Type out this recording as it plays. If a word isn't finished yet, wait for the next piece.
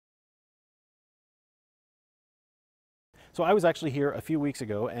So I was actually here a few weeks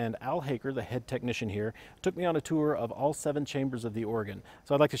ago, and Al Haker, the head technician here, took me on a tour of all 7 chambers of the organ.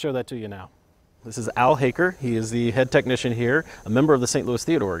 So I'd like to show that to you now. This is Al Haker. He is the head technician here, a member of the St. Louis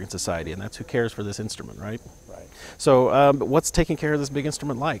Theater Organ Society, and that's who cares for this instrument, right? Right. So what's taking care of this big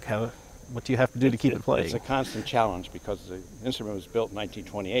instrument like? What do you have to do to keep it playing? It's a constant challenge because the instrument was built in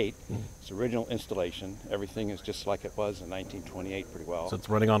 1928. It's original installation. Everything is just like it was in 1928 pretty well. So it's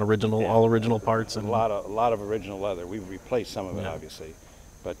running on original, all original parts? And a lot of original leather. We've replaced some of it, obviously.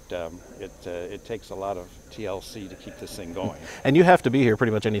 But it takes a lot of TLC to keep this thing going. And you have to be here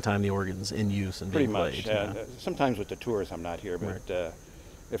pretty much any time the organ's in use and being played. Pretty much. Sometimes with the tours I'm not here, but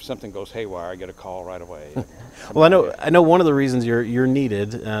if something goes haywire, I get a call right away. Well, I know one of the reasons you're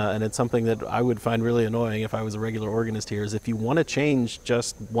needed, and it's something that I would find really annoying if I was a regular organist here, is if you want to change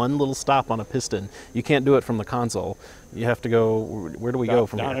just one little stop on a piston, you can't do it from the console. You have to go, where do we go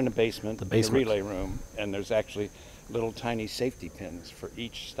from here? Down in the basement, the relay room, and there's actually little tiny safety pins for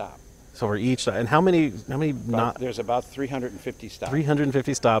each stop. So for each, and how many there's about 350 stops.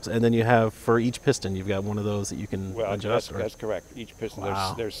 350 stops, and then you have, for each piston, you've got one of those that you can adjust? That's correct. Each piston,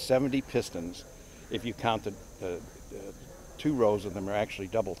 wow. There's 70 pistons. If you count the 2 rows of them are actually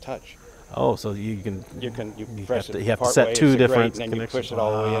double touch. Oh, so you press it. You have to set 2 different and then you push it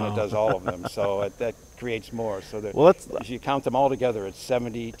all the way in, it does all of them. So that creates more. So that if you count them all together, it's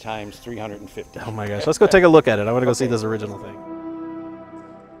 70 times 350. Oh my gosh, let's go take a look at it. I want to go see this original thing.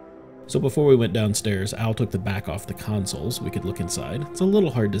 So before we went downstairs, Al took the back off the console so we could look inside. It's a little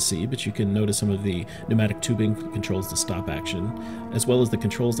hard to see, but you can notice some of the pneumatic tubing that controls the stop action, as well as the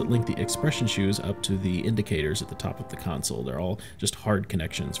controls that link the expression shoes up to the indicators at the top of the console. They're all just hard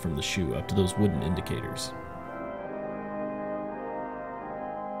connections from the shoe up to those wooden indicators.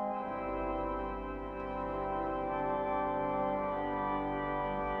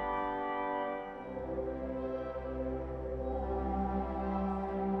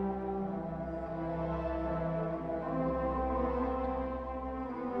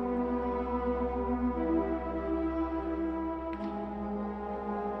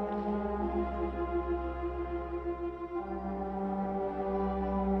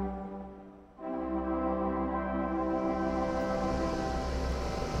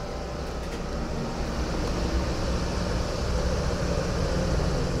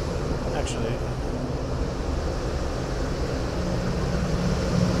 Actually,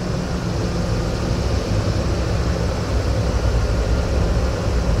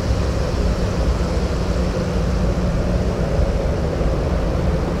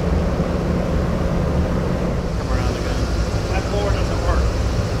 come around again. That blower doesn't work.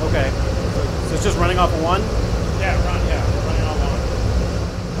 Okay, so it's just running off of one? Yeah, running off one.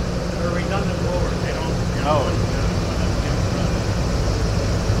 They're redundant blowers. They don't. Oh.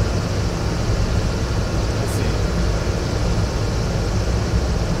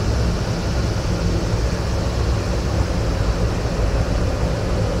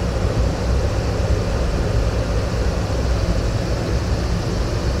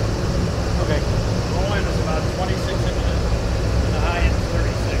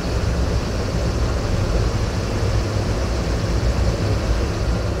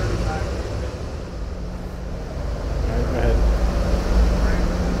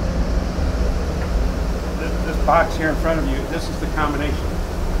 Box here in front of you, this is the combination.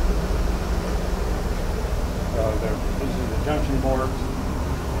 These are the junction boards,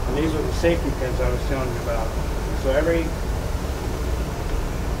 and these are the safety pins I was telling you about. So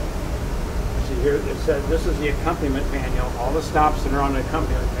see here, it says this is the accompaniment manual, all the stops that are on the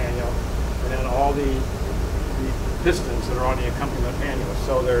accompaniment manual, and then all the pistons that are on the accompaniment manual.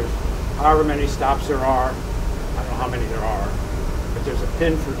 So there's however many stops there are, I don't know how many there are, but there's a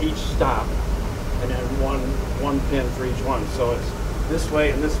pin for each stop, and then one pin for each one. So it's this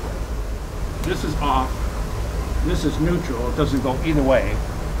way and this way. This is off, this is neutral, it doesn't go either way,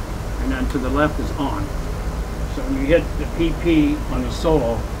 and then to the left is on. So when you hit the PP on the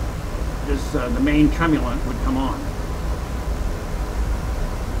solo, this the main tremulant would come on.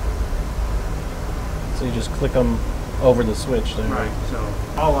 So you just click them over the switch there. Right, so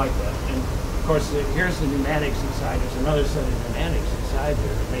all like that. And of course, here's the pneumatics inside. There's another set of pneumatics inside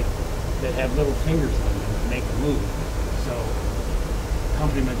there that have little fingers on them that make them move. So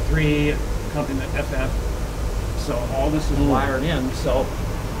accompaniment 3, accompaniment FF. So all this is wired in. So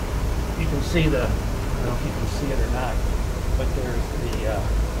you can see I don't know if you can see it or not, but there's the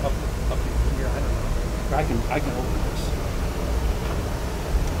up here. I don't know. I can open this.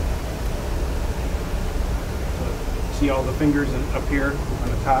 So see all the fingers up here on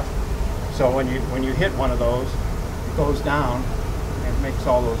the top. So when you hit one of those, it goes down and makes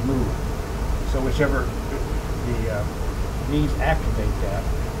all those move. So whichever the these activate that.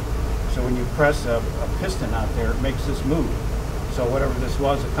 So when you press a piston out there, it makes this move. So whatever this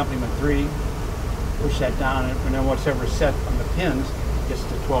was, accompaniment 3, push that down, and then whatever's set on the pins gets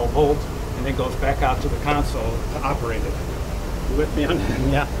to 12 volts, and it goes back out to the console to operate it. You with me on that?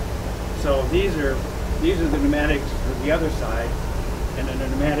 Yeah. So these are the pneumatics for the other side, and then the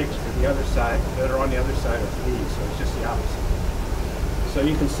pneumatics for the other side that are on the other side of these. So it's just the opposite. So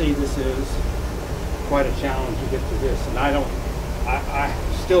you can see this is quite a challenge to get to this, and I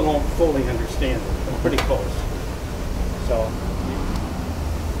still don't fully understand it. I'm pretty close. So,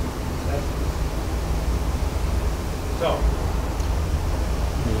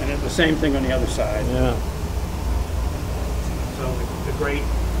 and it's the same thing on the other side. Yeah. So the grate,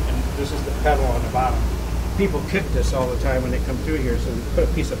 and this is the pedal on the bottom. People kick this all the time when they come through here, so we put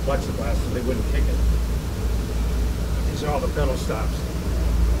a piece of plexiglass so they wouldn't kick it. These are all the pedal stops.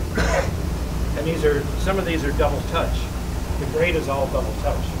 And some of these are double touch. The grate is all double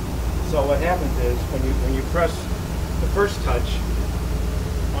touch. So what happens is when you press the first touch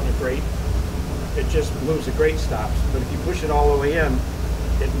on the grate, it just moves the grate stops. But if you push it all the way in,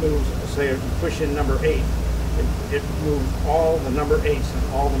 it moves. Say if you push in number 8, it moves all the number 8s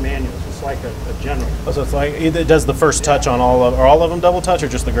and all the manuals. It's like a general. Oh, so it's like it does the first touch on all of them double touch, or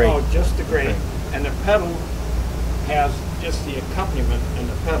just the grate? Oh, just the grate. Okay. And the pedal has just the accompaniment and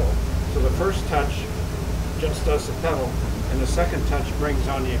the pedal. So the first touch just does the pedal, and the second touch brings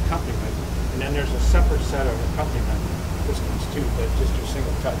on the accompaniment. And then there's a separate set of accompaniment pistons too that just do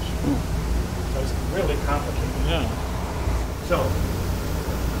single touch. So it's really complicated. Yeah. So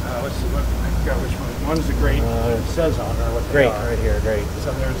let's see I forgot which one. One's the grate. It says on there what they grate are. Right here, grate.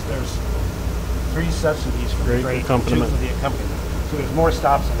 So there's 3 sets of these for Grate, the grate, 2 accompaniment. for the accompaniment. So there's more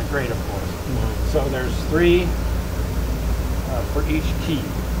stops on the grate, of course. So there's 3 for each key,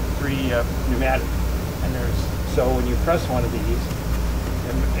 3 pneumatic. And so when you press one of these,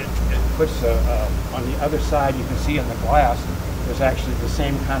 it puts on the other side, you can see in the glass, there's actually the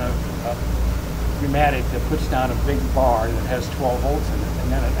same kind of pneumatic that puts down a big bar that has 12 volts in it,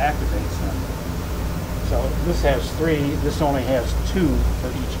 and then it activates them. So this has 3, this only has 2 for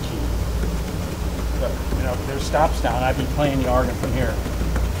each key. But, there's stops down. I've been playing the organ from here.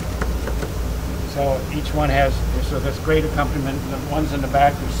 So each one has, so this great accompaniment, the ones in the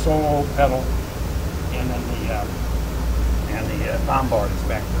back, there's solo pedal, and then the bombard is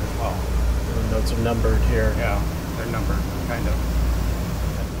back there as well. The notes are numbered here. Yeah, they're numbered, kind of.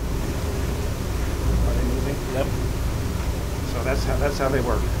 Are they moving? Yep. So that's how they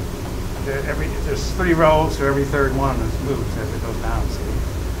work. There's 3 rows, so every third one moves as it goes down. See,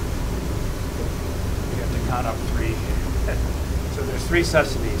 you have to count up 3. So there's 3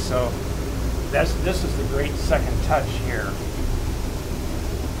 sets of these. So this is the great second touch here.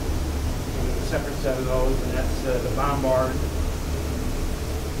 Separate set of those, and that's the bombard.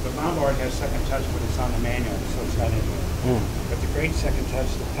 The bombard has second touch, but it's on the manual, so it's not in here. But the great second touch,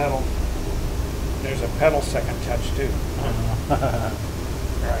 the pedal, there's a pedal second touch too. All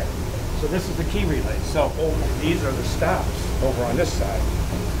right. So this is the key relay. So these are the stops over on this side.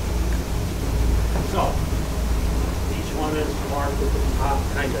 So each one is marked at the top,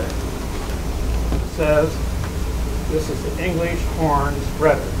 kind of. It says this is the English horn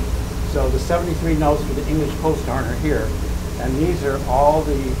spreader. So the 73 notes for the English post horn are here, and these are all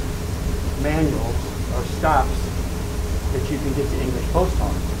the manuals or stops that you can get the English post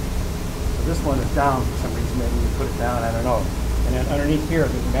horn. So this one is down for some reason. Maybe you put it down, I don't know. And then underneath here,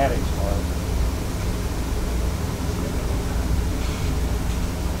 the pneumatics are.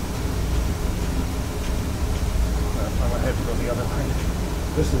 I went ahead and go the other way.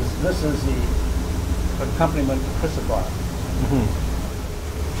 This is the accompaniment crystal block.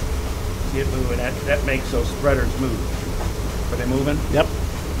 See it move, and that makes those spreaders move. Are they moving? Yep.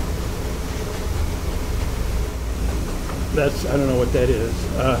 I don't know what that is.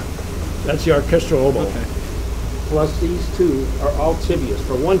 That's the orchestral oboe. Okay. Plus these 2 are all tibias,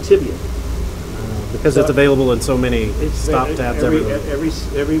 for 1 tibia. Because it's available in so many stop tabs everywhere.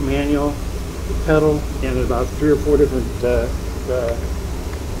 Every manual, the pedal, and about 3 or 4 different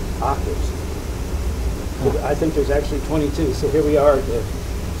octaves. I think there's actually 22. So here we are at the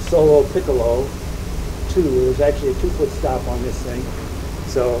solo piccolo 2. There's actually a 2-foot stop on this thing.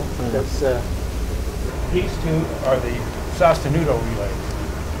 So that's these 2 are the sostenuto relays.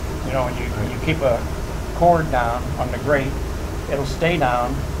 When you keep a cord down on the grate, it'll stay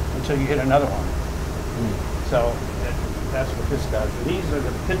down until you hit another one. So that's what this does. These are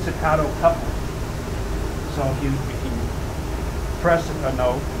the pizzicato couplers. So if you press a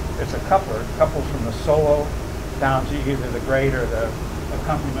note, it's a coupler. It couples from the solo down to either the grate or the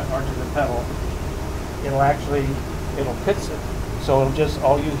accompaniment or to the pedal. It'll actually it'll pitch it. So it'll just,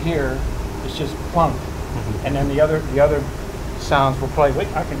 all you hear is just plunk. And then the other sounds will play. Wait,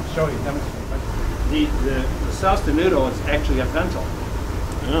 I can show you, demonstrate. The sostenuto is actually a ventile.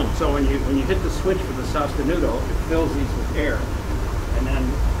 Oh. So when you hit the switch for the sostenuto, it fills these with air, and then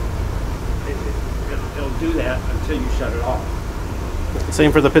it'll do that until you shut it off.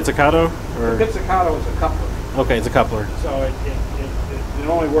 Same for the pizzicato? Or? The pizzicato is a coupler. Okay, it's a coupler. So it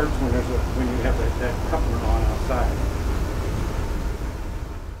only works when you have that coupler on outside.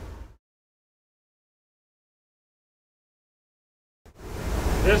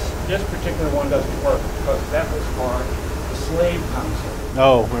 This particular one doesn't work because that was for the slave console.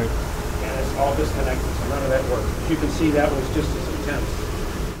 Oh, right. And it's all disconnected, so none of that works. But you can see that was just as intense.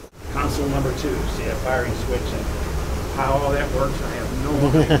 Console number 2, see that firing switch, and how all that works, I have no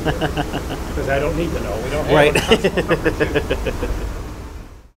idea. Because I don't need to know. We don't have a console number 2.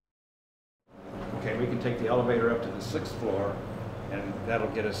 Okay, we can take the elevator up to the 6th floor, and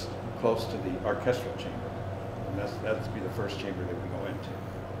that'll get us close to the orchestral chamber. And that'll be the first chamber that we go into.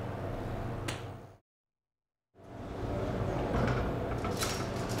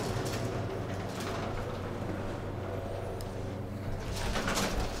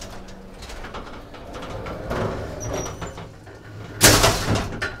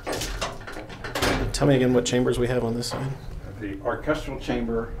 Tell me again what chambers we have on this side. The orchestral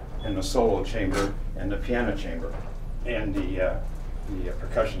chamber and the solo chamber and the piano chamber and the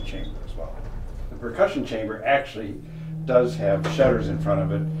percussion chamber as well. The percussion chamber actually does have shutters in front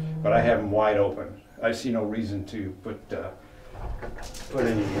of it, but I have them wide open. I see no reason to put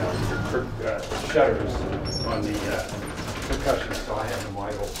any shutters on the percussion, so I have them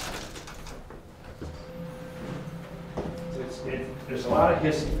wide open. There's a lot of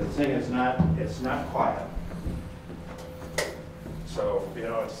hissing. The thing is it's not quiet. So, you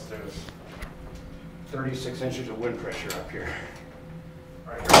know, there's 36 inches of wind pressure up here.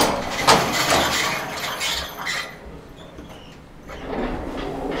 Right here.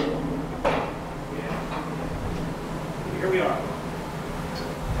 Yeah. Here we are.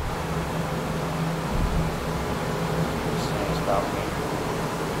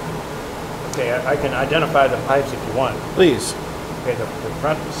 Okay, I can identify the pipes if you want. Please. Okay, the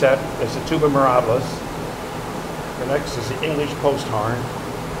front set is the tuba mirabilis. The next is the English post horn.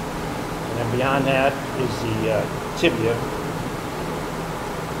 And then beyond that is the tibia,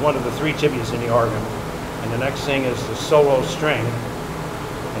 one of the 3 tibias in the organ. And the next thing is the solo string.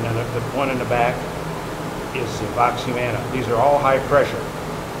 And then the one in the back is the vox humana. These are all high pressure.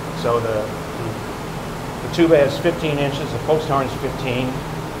 So the tuba is 15 inches, the post horn is 15.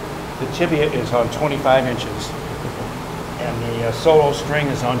 The tibia is on 25 inches. And the solo string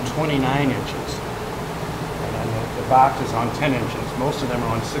is on 29 inches. And then the box is on 10 inches. Most of them are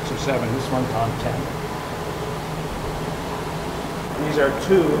on 6 or 7. This one's on 10. These are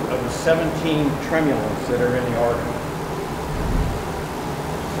 2 of the 17 tremulants that are in the organ.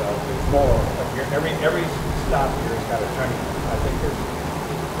 So there's more. Every stop here has got a tremulant. I think there's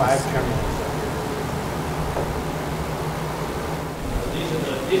 5 tremulants up here.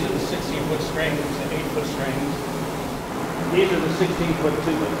 These are the 16-foot strings, the 8-foot strings. These are the 16-foot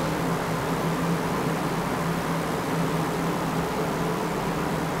tubas.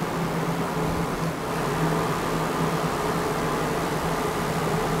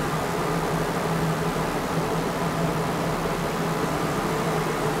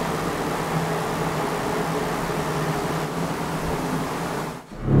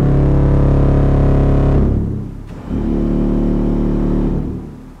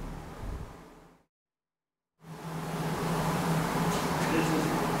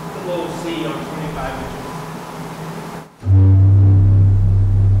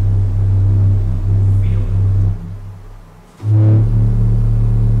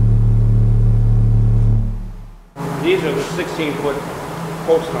 These are the 16-foot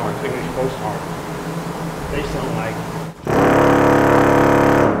post horns, English post horns. They sound like,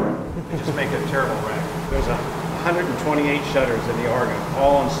 they just make a terrible wreck. There's 128 shutters in the organ,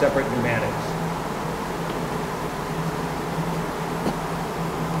 all on separate pneumatics.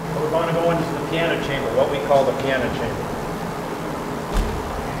 We're going to go into the piano chamber, what we call the piano chamber.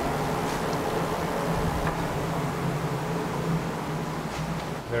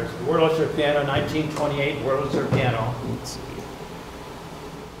 There's the Wurlitzer piano, 1928 Wurlitzer piano. Let's see.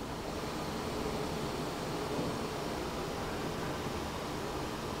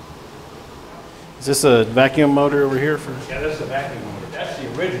 Is this a vacuum motor over here for? Yeah, that's a vacuum motor. That's the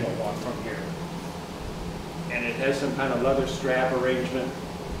original one from here. And it has some kind of leather strap arrangement.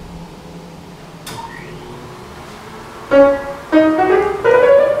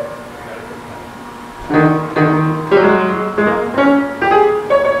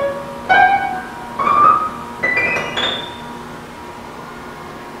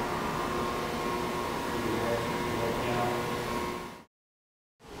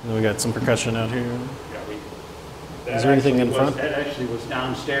 then we got some percussion out here. Yeah, Is there anything in front? That actually was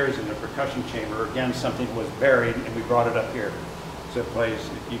downstairs in the percussion chamber. Again, something was buried, and we brought it up here. So it plays,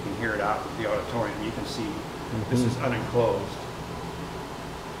 you can hear it out of the auditorium. You can see this is unenclosed.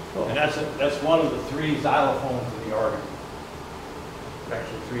 Cool. And that's one of the 3 xylophones in the organ.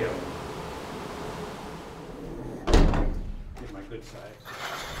 Actually, 3 of them. Here's my good side.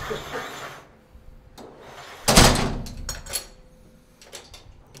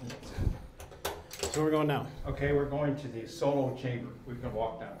 So where we're going now? Okay, we're going to the solo chamber. We can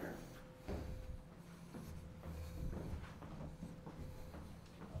walk down there.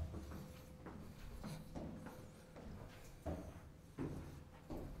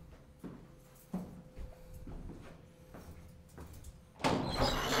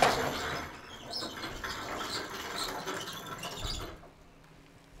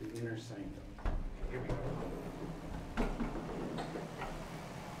 The inner sanctum. Here we go.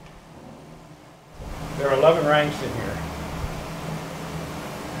 There are 11 ranks in here.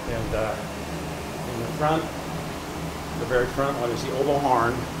 And in the front, the very front one is the oboe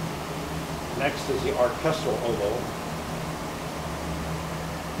horn. Next is the orchestral oboe.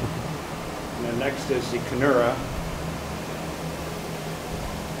 And then next is the canura.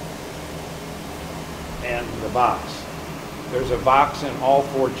 And the vox. There's a vox in all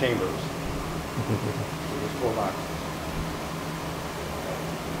 4 chambers. So there's 4 voxes.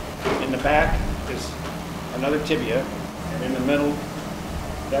 In the back is another tibia, and in the middle,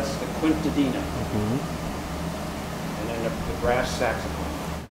 that's the quintadina. And then the brass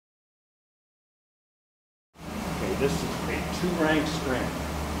saxophone. Okay, this is a 2-rank string.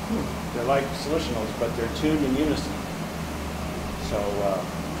 They're like solutionals, but they're tuned in unison. So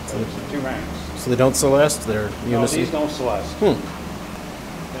it's 2 ranks. So they don't celeste, they're No, unison? these don't celeste.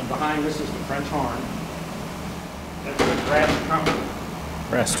 And behind this is the French horn. That's the brass trumpet.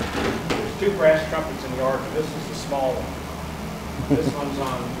 Brass trumpet. There's 2 brass trumpets in the organ. This is the small one. This one's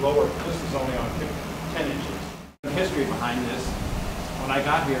on lower, this is only on 10 inches. The history behind this, when I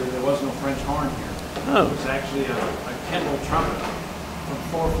got here, there was no French horn here. Oh. It was actually a Kendall trumpet from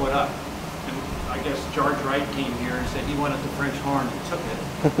 4 foot up. And I guess George Wright came here and said he wanted the French horn and took it.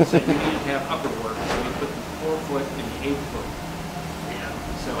 He said you need to have upper work, so he put the 4 foot and the 8 foot. And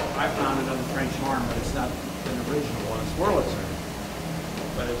so I found another French horn, but it's not an original one. It's Wurlitzer.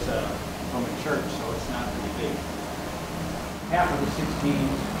 But it's from a church, so it's not really big. Half of the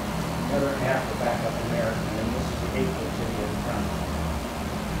 16s, the other half are back up in there, and then this is the 8-foot tibia in front.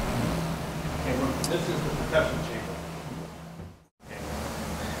 Okay, this is the percussion chamber. Okay.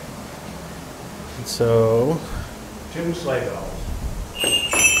 So 2 sleigh bells.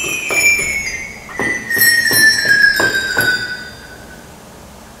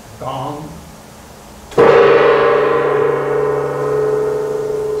 Gong.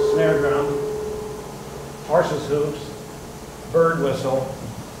 Snare drum. Horse's hooves. Bird whistle.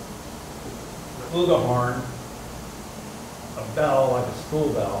 The flugelhorn. A bell like a school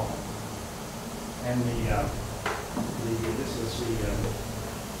bell. And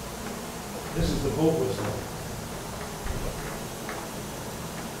this is the boat whistle.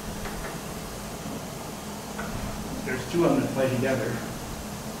 There's 2 of them that play together.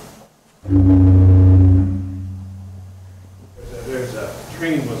 There's a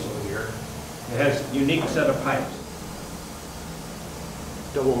train whistle here. It has a unique set of pipes.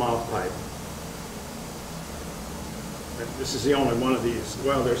 Double mouth pipe. This is the only one of these.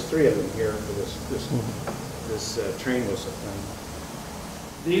 Well, there's 3 of them here for this train whistle thing.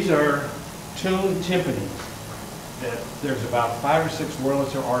 These are tuned timpanis. There's about 5 or 6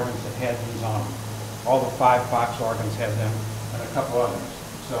 Wurlitzer organs that had these on them. All the 5 Fox organs have them, and a couple others.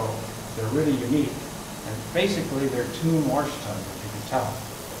 So they're really unique. And basically, they're tuned marsh tones, as you can tell.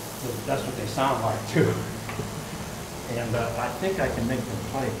 So that's what they sound like, too. And I think I can make them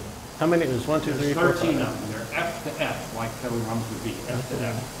play. how many? There's 1, 2, 3, 4, 5. 13 of them. They're F to F, like Kelly Rums would be, F to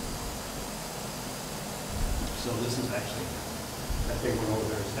F. So this is actually, that big one over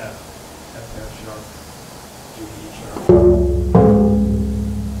there is F. F to F sharp, G to E sharp.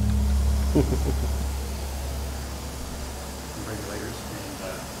 Regulators and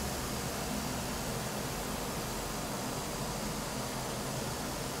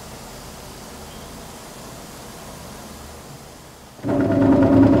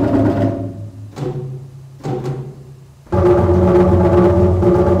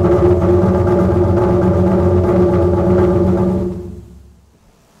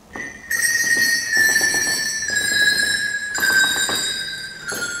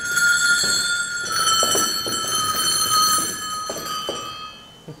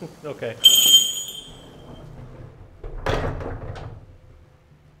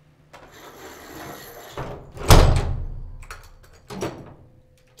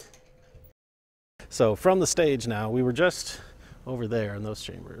So from the stage now, we were just over there in those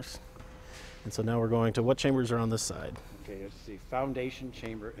chambers. And so now we're going to, what chambers are on this side? Okay, it's the foundation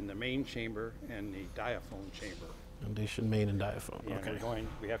chamber and the main chamber and the diaphone chamber. Foundation, main, and diaphone. Yeah, Okay.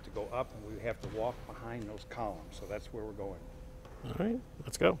 we have to go up and we have to walk behind those columns. So that's where we're going. All right,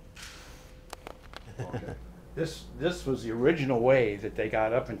 let's go. Okay. This was the original way that they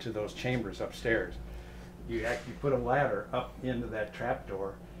got up into those chambers upstairs. You put a ladder up into that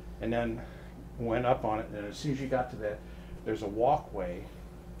trapdoor and then went up on it, and as soon as you got to that, there's a walkway,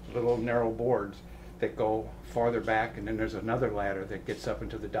 little narrow boards that go farther back, and then there's another ladder that gets up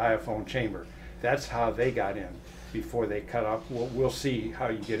into the diaphone chamber. That's how they got in before they cut off. We'll see how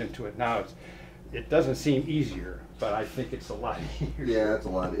you get into it now. It doesn't seem easier, but I think it's a lot easier. Yeah, it's a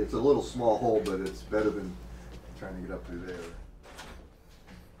lot. It's a little small hole, but it's better than trying to get up through there.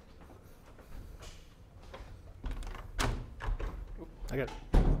 I got it.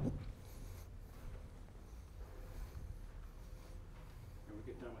 When we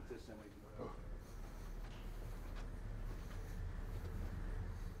get done with this, then we can go.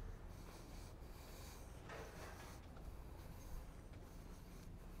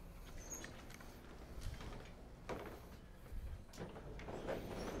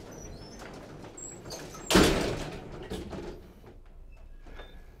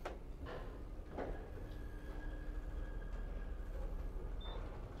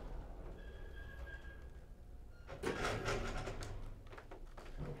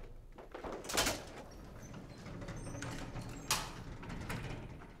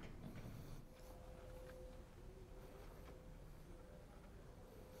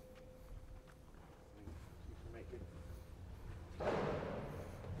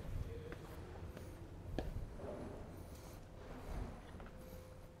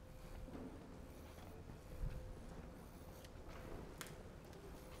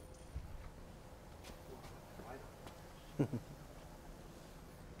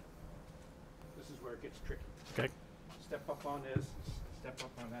 This is where it gets tricky. Okay. Step up on this, step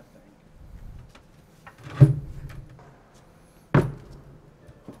up on that thing.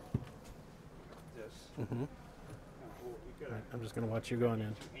 This. Mm-hmm. I'm just going to watch you going in.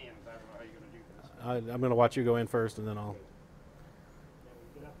 Hands, I don't know how you're going to do this. I'm going to watch you go in first, and then I'll... Then when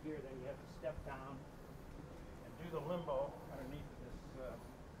you get up here, then you have to step down and do the limbo underneath this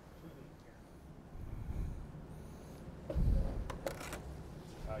tubing here. This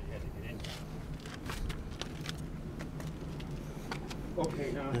is how you had to get in.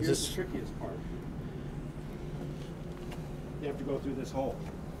 Okay, now Is here's this- the trickiest part. You have to go through this hole.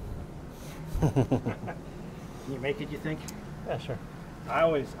 Can you make it, you think? Yeah, sure.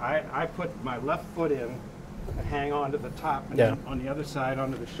 I put my left foot in and hang on to the top, and Yeah. then on the other side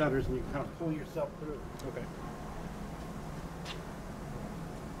onto the shutters, and you kind of pull yourself through. Okay.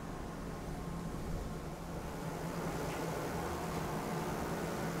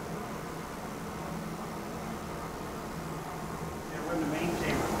 Yeah, we're in the main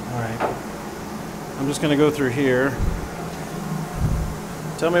chamber. All right. I'm just going to go through here.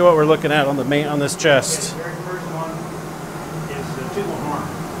 Tell me what we're looking at on the main on this chest. The very first one is the tuba horn.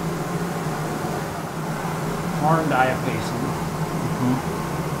 Horn diapason.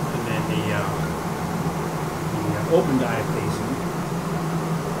 And then the open diapason.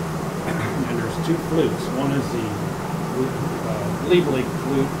 And there's two flutes. One is the Lieblich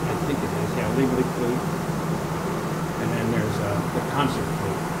flute, I think it is. Yeah, Lieblich flute. And then there's the concert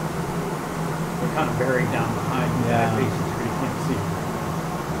flute. They're kind of buried down behind the diapason, so you can't see them.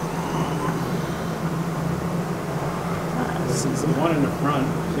 The one in the front,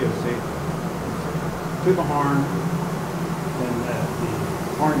 see, tuba horn, then the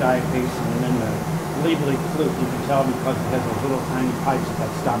horn diapason, and then the Lieblich flute. You can tell because it has those little tiny pipes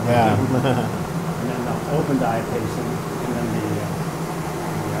that stop the flute. And then the open diapason,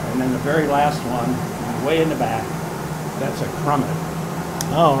 and then the very last one, way in the back, that's a crummet.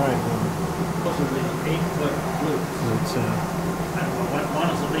 Oh, right. Those are the 8-foot flutes. It's, One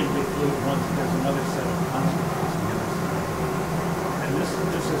is a Lieblich flute, there's another set of concert flutes on the other side. And this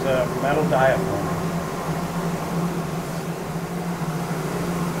is a metal diaphragm.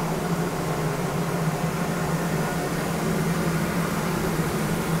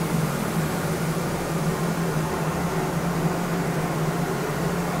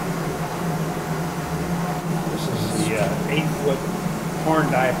 This is the 8-foot horn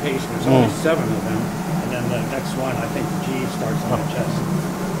diapason. There's only 7 of them. And then the next one, I think the G starts on the chest.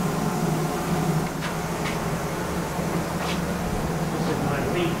 This is my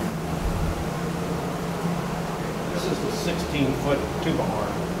lead. This is the 16-foot tuba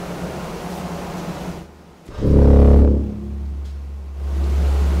horn.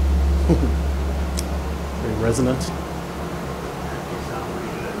 resonant. They sound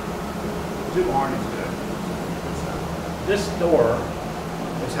pretty good. Tube horn is good. This door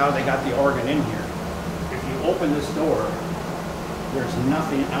is how they got the organ in here. If you open this door, there's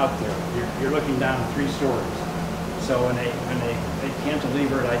nothing out there. You're looking down 3 stories. So when they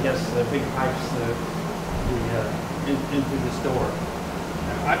cantilevered, I guess, the big pipes into this door.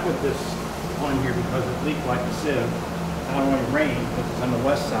 Now, I put this on here because it leaked like a sieve. Not only rain, because it's on the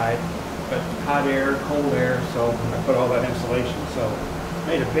west side, but hot air, cold air, so I put all that insulation. So it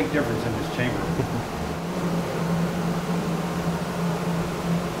made a big difference in this chamber.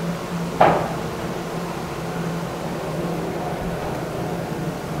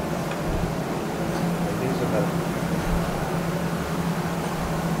 These are the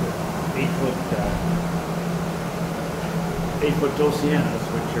 8-foot Dulcianas,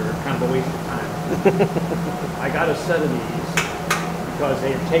 which are kind of a waste of time. I got a set of these because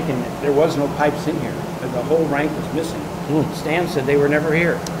they had taken, there was no pipes in here. The whole rank was missing. Stan said they were never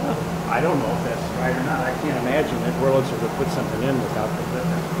here. I don't know if that's right or not. I can't imagine that Wurlitzer would put something in without the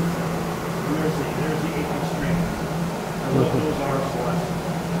litter. There's the 8-foot string. Those are Celeste.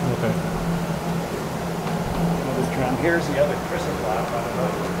 Okay. Another drum. Here's the other crystal block. I don't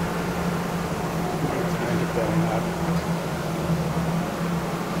know. It's going to get that out.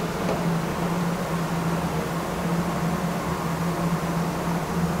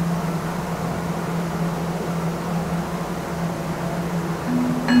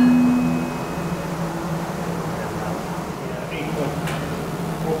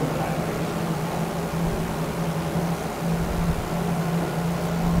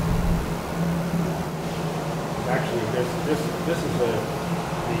 Actually, this is the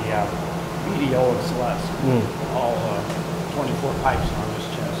BDO of Celeste. All 24 pipes on this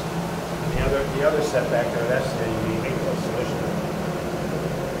chest. And the other set back there, that's the 8-foot solicitor.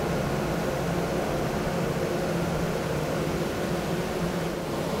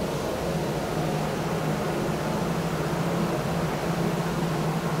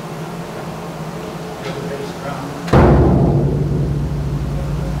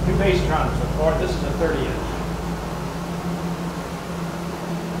 Two bass drums. This is a 30-inch.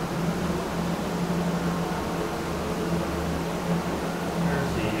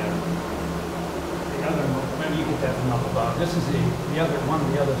 There's the other. Maybe you get that from up above. This is the other one.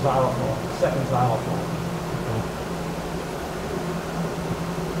 The other xylophone. The second xylophone.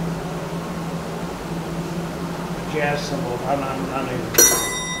 Jazz cymbal. I'm not even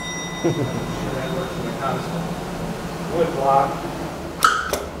sure that works in the console. Wood block.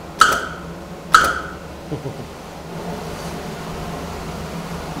 The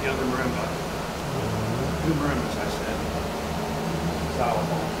other marimba. 2 marimbas, I said.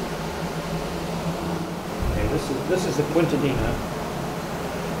 Xylophone. Okay, this is the quintadina.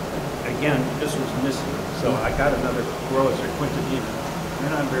 Again, this was missing, so I got another Wurlitzer quintadina.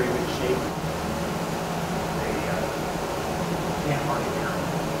 They're not in very good shape. They can't hardly hear them.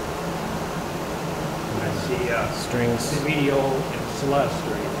 I see Strings. the medial and Celeste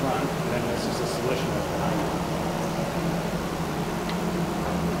are in front, and then this is a solution that's behind it.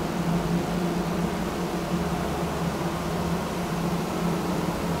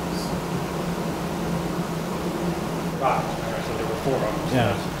 Box, remember I said there were 4 of them, so Yeah.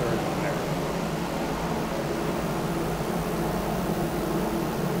 that's the 3rd one there.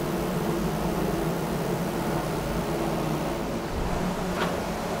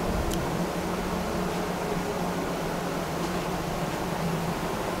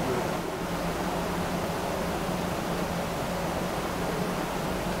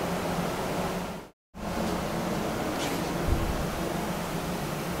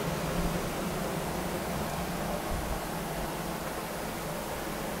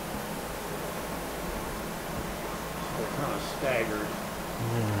 Kind of staggered.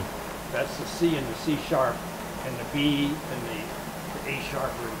 That's the C and the C sharp, and the B and the A sharp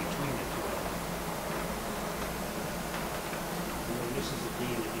are in between the 2 of them. And then this is the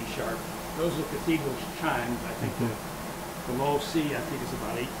D and the D sharp. Those are cathedral chimes. I think the low C, I think, is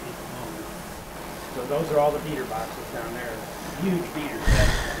about 8 feet long. So those are all the beater boxes down there. Huge beaters.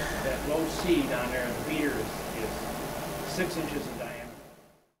 That low C down there, the beater is 6 inches in diameter.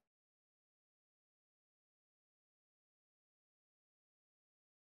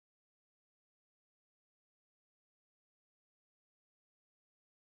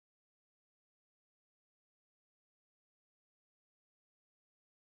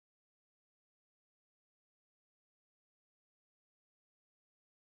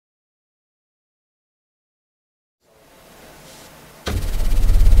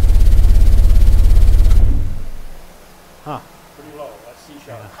 Huh. Pretty low. That's C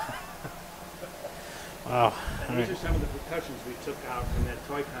sharp. Wow. And these are some of the percussions we took out from that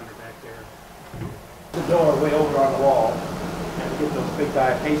toy counter back there. The door way over on the wall, and to get those big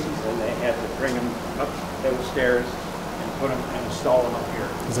diapasons in, they had to bring them up those stairs and put them and install them up here.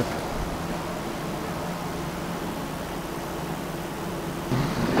 Is it?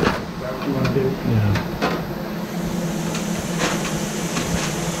 Is that what you want to do? Yeah.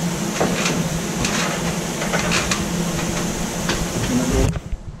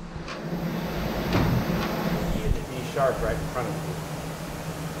 Sharp right in front of you.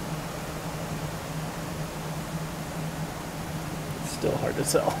 It's still hard to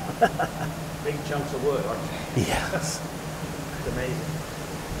tell. Big chunks of wood, aren't you? Yes. It's amazing.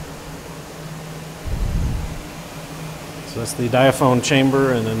 So that's the diaphone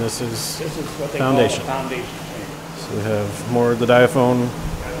chamber, and then this is what they foundation. call a foundation chamber. So we have more of the diaphone.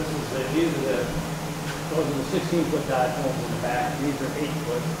 These are those are the 16-foot diaphones in the back. These are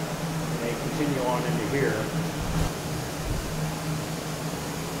 8-foot, and they continue on into here.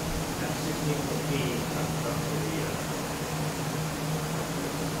 That's 16-foot beam up to the.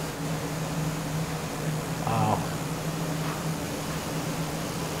 Wow.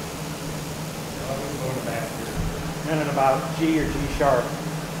 Going back here. And at about G or G sharp,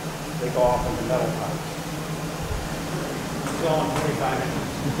 they go off into metal pipes. Still on 45 inches,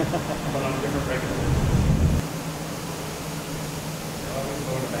 but on a different regulation.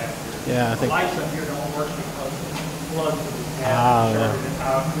 Going back here. Yeah, I The think. lights up here don't work because of the floods that we had. Ah, yeah. Shorted it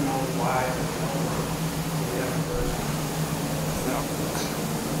out, who knows why. It don't work. So we haven't burst. No.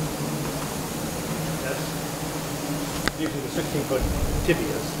 That's usually the 16-foot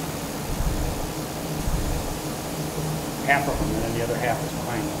tibias. Half of them, and then the other half is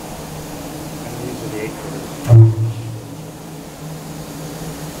behind them. And these are the 8-footers.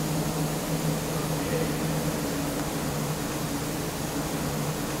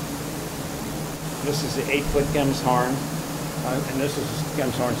 This is the 8-foot Gems horn, and this is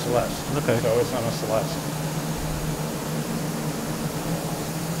Gems horn Celeste. Okay. So it's on a Celeste.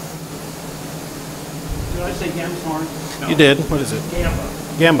 Did I say Gems horn? No. You did. What is it? Gamba.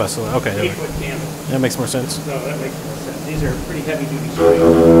 Gamba. So okay, 8-foot Gamba. that makes more sense. So that makes more sense. These are pretty heavy duty strings.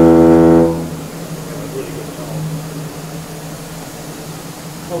 Really good tone.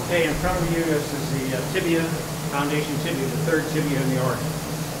 Okay, in front of you, this is the tibia, foundation tibia, the third tibia in the organ.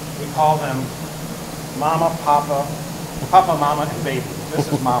 We call them Mama, Papa, Mama, and Baby. This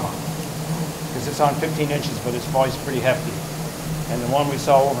is Mama, because it's on 15 inches, but it's voiced pretty hefty. And the one we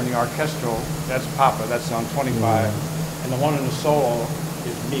saw over in the orchestral, that's Papa, that's on 25. And the one in the solo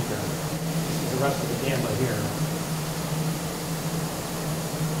is Mika. This is the rest of the gamba here.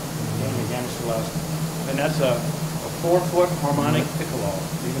 Gamba Celeste. And that's a 4-foot harmonic piccolo.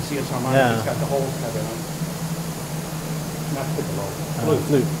 You can see it's harmonic, Yeah. It's got the holes cut in them. Not piccolo, flute.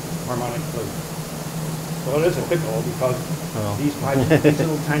 Flute. Harmonic flute. Well, it is a piccolo because Oh. these pipes, these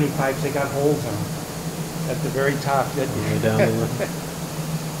little tiny pipes, they got holes in them at the very top. Way down the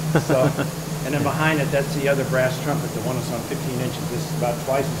So, and then behind it, that's the other brass trumpet, the one that's on 15 inches. This is about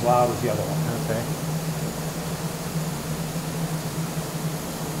twice as loud as the other one. Okay.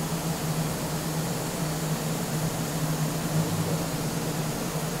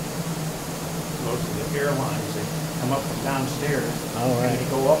 Most of the air lines, they come up from downstairs. All right. And they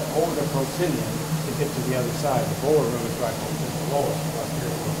go up over the proscenium to get to the other side. The boiler room is right below us, right here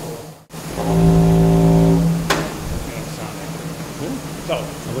on the floor. That's gonna sound like it. So,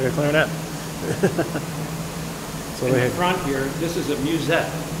 So we are clarinet. So in we the have, front here, this is a musette.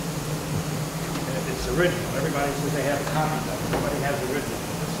 And it's original. Everybody says they have a copy of it. Nobody has the original.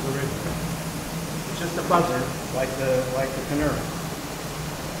 This is original. It's just a buzzer, like the canary.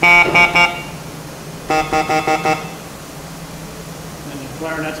 And the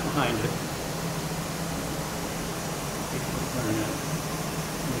clarinet's behind it. Clarinet.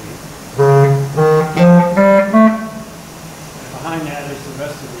 And behind that is the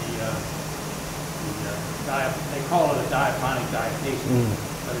rest of they call it a diaphonic diapason,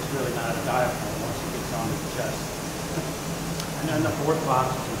 but it's really not a diaphone once it gets on the chest. And then the fourth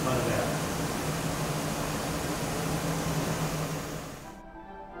box is in front of that.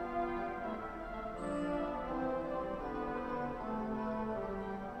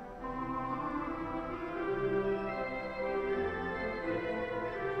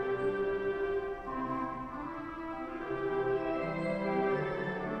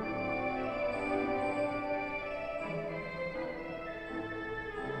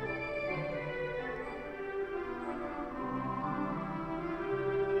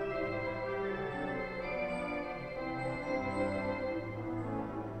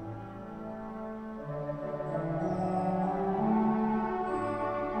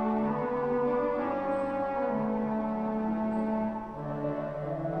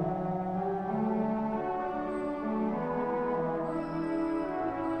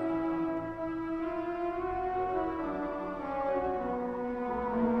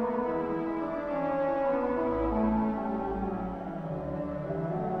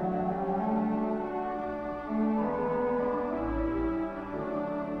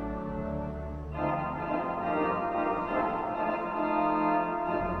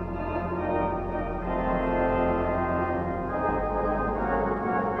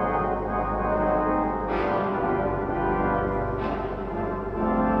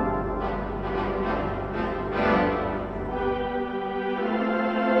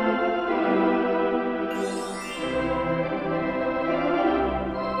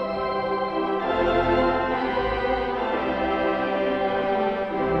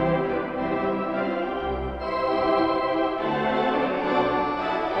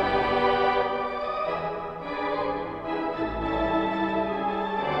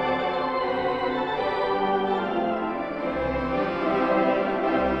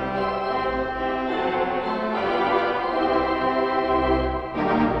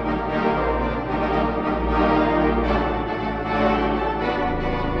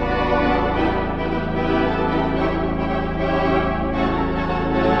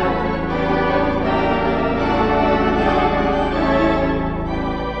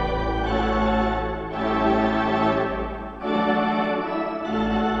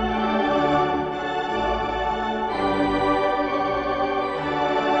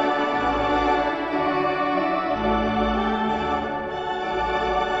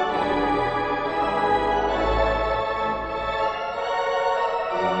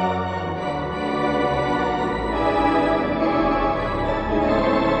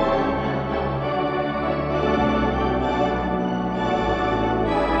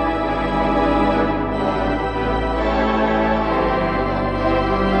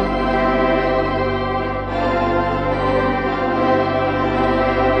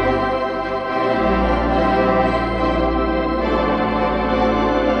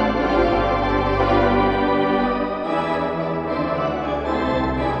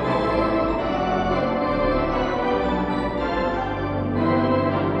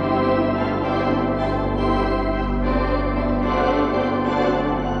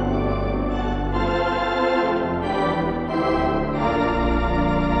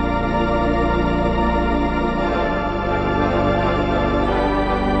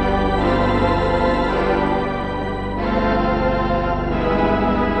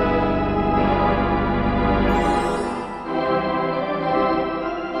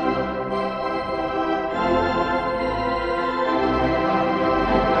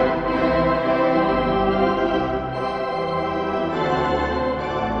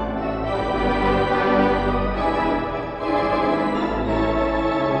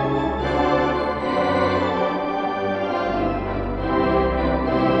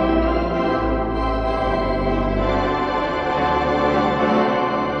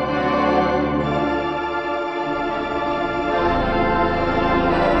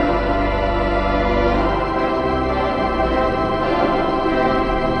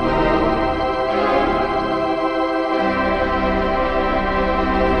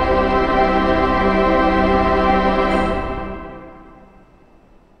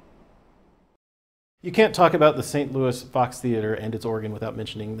 You can't talk about the St. Louis Fox Theater and its organ without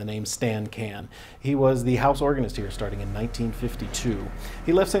mentioning the name Stan Can. He was the house organist here starting in 1952.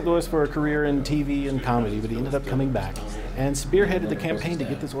 He left St. Louis for a career in TV and comedy, but he ended up coming back and spearheaded the campaign to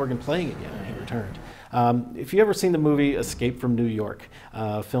get this organ playing again when he returned. If you've ever seen the movie Escape from New York,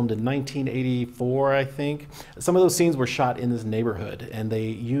 filmed in 1984, I think, some of those scenes were shot in this neighborhood, and they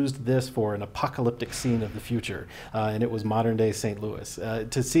used this for an apocalyptic scene of the future, and it was modern-day St. Louis.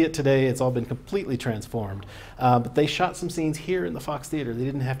 To see it today, it's all been completely transformed, but they shot some scenes here in the Fox Theater. They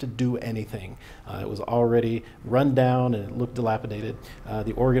didn't have to do anything. It was already run down, and it looked dilapidated.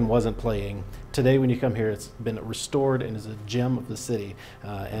 The organ wasn't playing. Today, when you come here, it's been restored and is a gem of the city,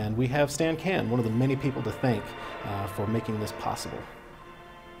 and we have Stan Can, one of the many people to thank for making this possible.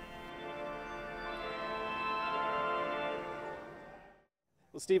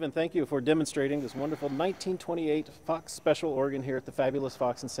 Well, Stephen, thank you for demonstrating this wonderful 1928 Fox Special organ here at the fabulous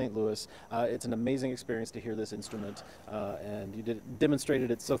Fox in St. Louis. It's an amazing experience to hear this instrument, and you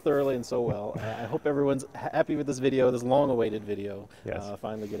demonstrated it so thoroughly and so well. I hope everyone's happy with this video, this long-awaited video,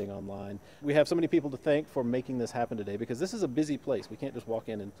 finally getting online. We have so many people to thank for making this happen today, because this is a busy place. We can't just walk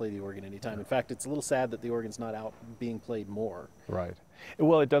in and play the organ anytime. In fact, it's a little sad that the organ's not out being played more. Right.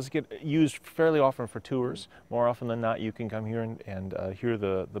 Well, it does get used fairly often for tours. More often than not, you can come here and hear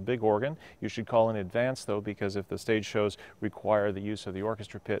the big organ. You should call in advance, though, because if the stage shows require the use of the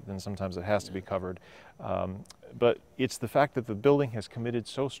orchestra pit, then sometimes it has to be covered. But it's the fact that the building has committed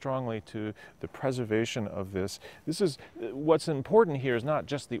so strongly to the preservation of this. This is what's important here is not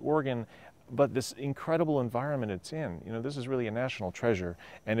just the organ, but this incredible environment it's in. You know, this is really a national treasure,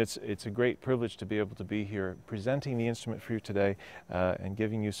 and it's a great privilege to be able to be here presenting the instrument for you today and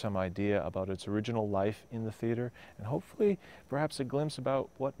giving you some idea about its original life in the theater, and hopefully perhaps a glimpse about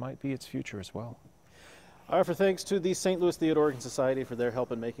what might be its future as well. I offer thanks to the St. Louis Theater Organ Society for their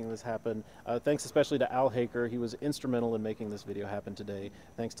help in making this happen. Thanks especially to Al Haker. He was instrumental in making this video happen today.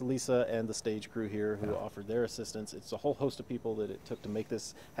 Thanks to Lisa and the stage crew here who offered their assistance. It's a whole host of people that it took to make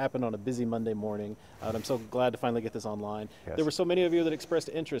this happen on a busy Monday morning. And I'm so glad to finally get this online. Yes. There were so many of you that expressed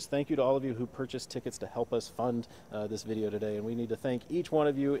interest. Thank you to all of you who purchased tickets to help us fund this video today. And we need to thank each one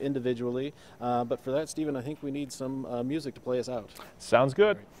of you individually. But for that, Stephen, I think we need some music to play us out. Sounds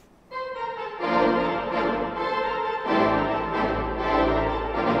good.